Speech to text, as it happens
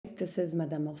this is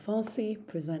Madame Alfonsi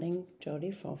presenting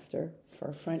Jodie Foster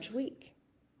for French Week.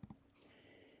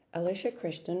 Alicia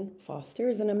Kristen Foster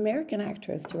is an American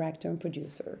actress, director, and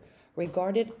producer,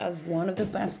 regarded as one of the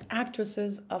best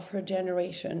actresses of her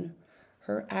generation.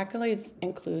 Her accolades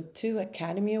include 2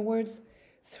 Academy Awards,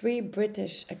 3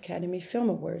 British Academy Film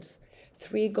Awards,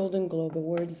 3 Golden Globe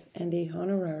Awards, and the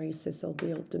honorary Cecil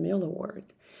B. DeMille Award.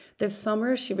 This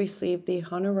summer, she received the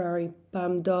honorary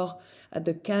Palme d'Or at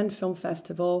the Cannes Film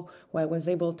Festival, where I was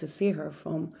able to see her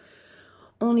from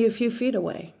only a few feet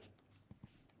away.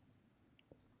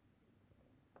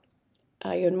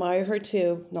 I admire her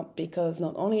too, because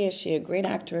not only is she a great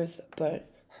actress, but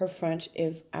her French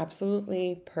is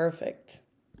absolutely perfect.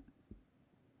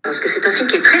 Parce que c'est un film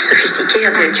qui est très sophistiqué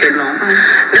intellectuellement,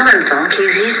 mais en même temps qui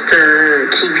existe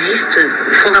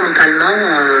fondamentalement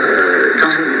dans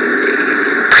une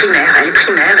primaire. Elle est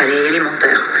primaire, elle est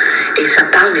élémentaire. Et ça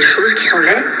parle des choses qui sont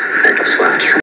laides en soi, qui sont